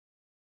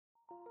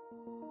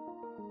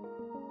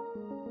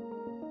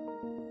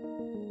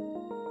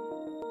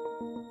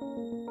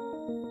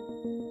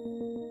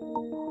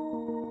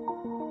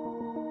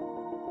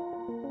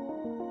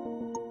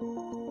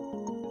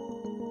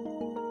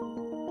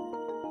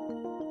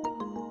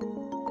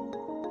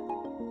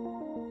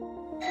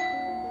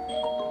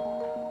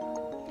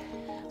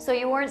So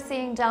you weren't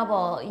seeing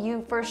double.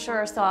 You for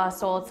sure saw a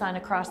sold sign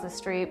across the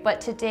street, but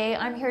today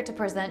I'm here to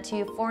present to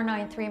you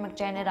 493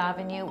 McJannett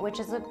Avenue, which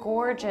is a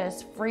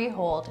gorgeous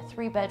freehold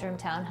 3-bedroom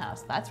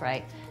townhouse. That's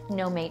right,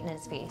 no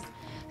maintenance fees.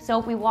 So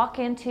if we walk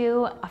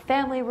into a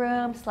family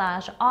room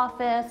slash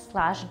office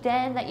slash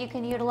den that you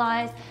can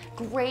utilize,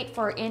 great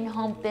for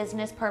in-home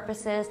business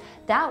purposes.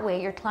 That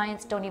way your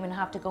clients don't even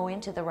have to go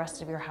into the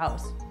rest of your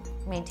house.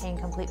 Maintain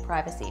complete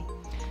privacy.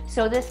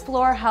 So this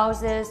floor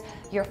houses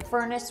your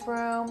furnace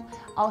room,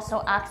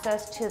 also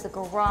access to the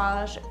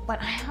garage,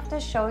 but I have to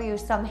show you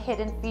some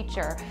hidden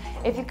feature.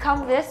 If you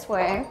come this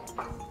way,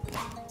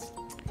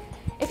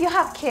 if you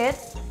have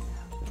kids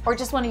or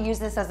just want to use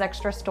this as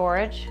extra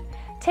storage,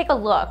 take a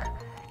look.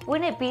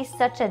 Wouldn't it be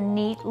such a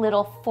neat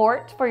little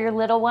fort for your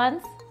little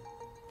ones?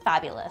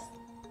 Fabulous.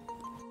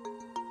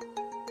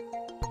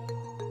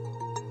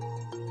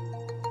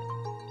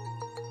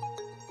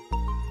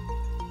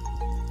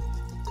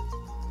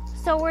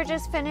 So we're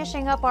just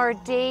finishing up our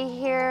day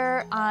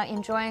here,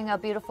 enjoying a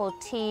beautiful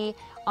tea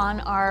on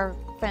our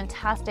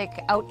fantastic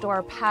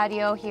outdoor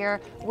patio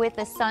here with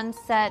the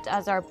sunset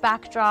as our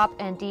backdrop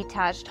and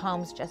detached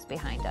homes just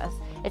behind us.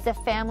 It's a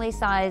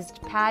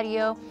family-sized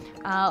patio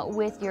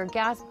with your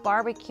gas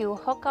barbecue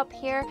hookup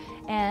here,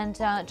 and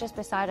just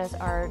beside us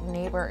our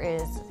neighbor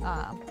is,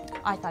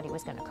 I thought he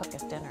was going to cook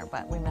us dinner,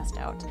 but we missed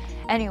out.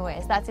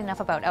 Anyways, that's enough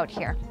about out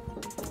here.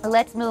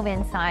 Let's move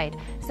inside.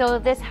 So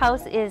this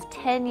house is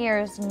 10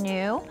 years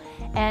new,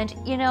 and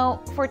you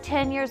know, for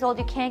 10 years old,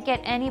 you can't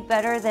get any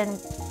better than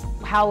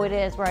how it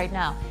is right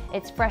now.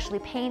 It's freshly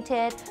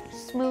painted,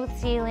 smooth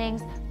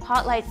ceilings,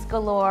 pot lights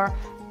galore,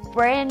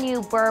 brand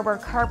new Berber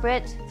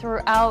carpet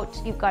throughout.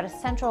 You've got a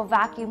central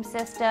vacuum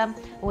system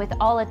with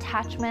all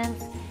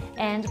attachments,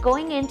 and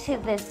going into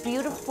this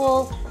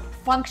beautiful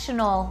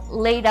functional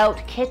laid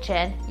out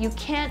kitchen, you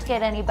can't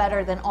get any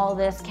better than all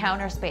this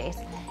counter space.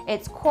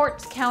 It's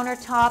quartz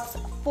countertops,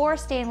 4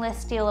 stainless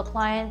steel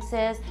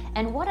appliances,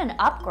 and what an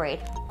upgrade,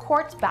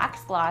 quartz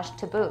backsplash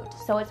to boot.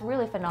 So it's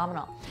really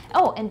phenomenal.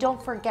 Oh, and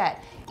don't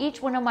forget,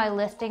 each one of my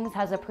listings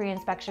has a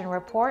pre-inspection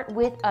report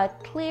with a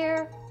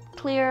clear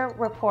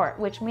report,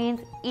 which means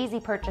easy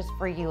purchase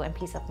for you and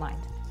peace of mind.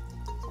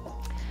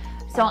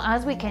 So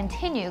as we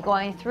continue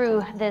going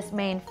through this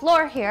main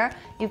floor here,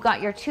 you've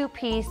got your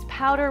 2-piece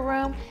powder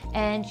room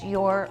and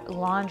your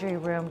laundry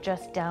room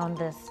just down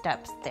the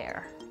steps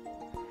there.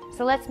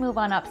 So let's move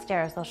on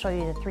upstairs. I'll show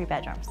you the 3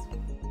 bedrooms.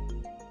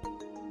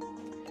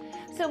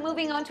 So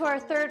moving on to our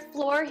 3rd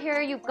floor here,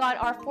 you've got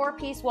our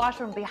 4-piece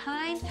washroom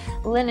behind,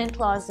 linen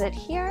closet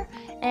here,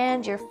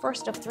 and your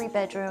first of 3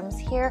 bedrooms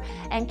here.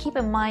 And keep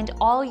in mind,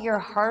 all your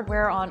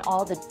hardware on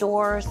all the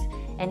doors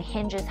and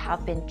hinges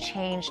have been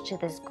changed to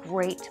this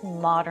great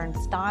modern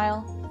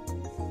style.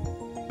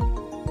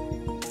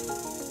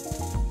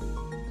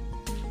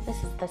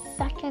 This is the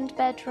 2nd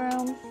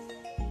bedroom.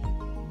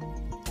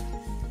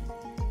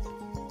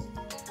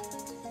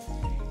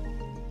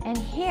 And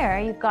here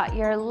you've got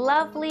your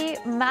lovely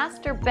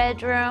master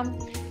bedroom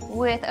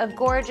with a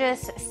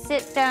gorgeous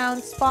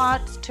sit-down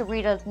spot to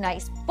read a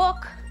nice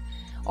book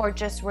or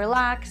just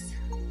relax.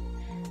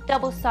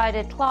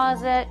 Double-sided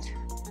closet,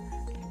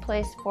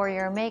 place for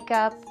your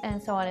makeup,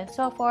 and so on and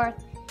so forth.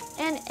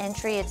 And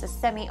entry, it's a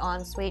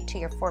semi-ensuite to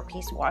your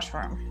 4-piece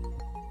washroom.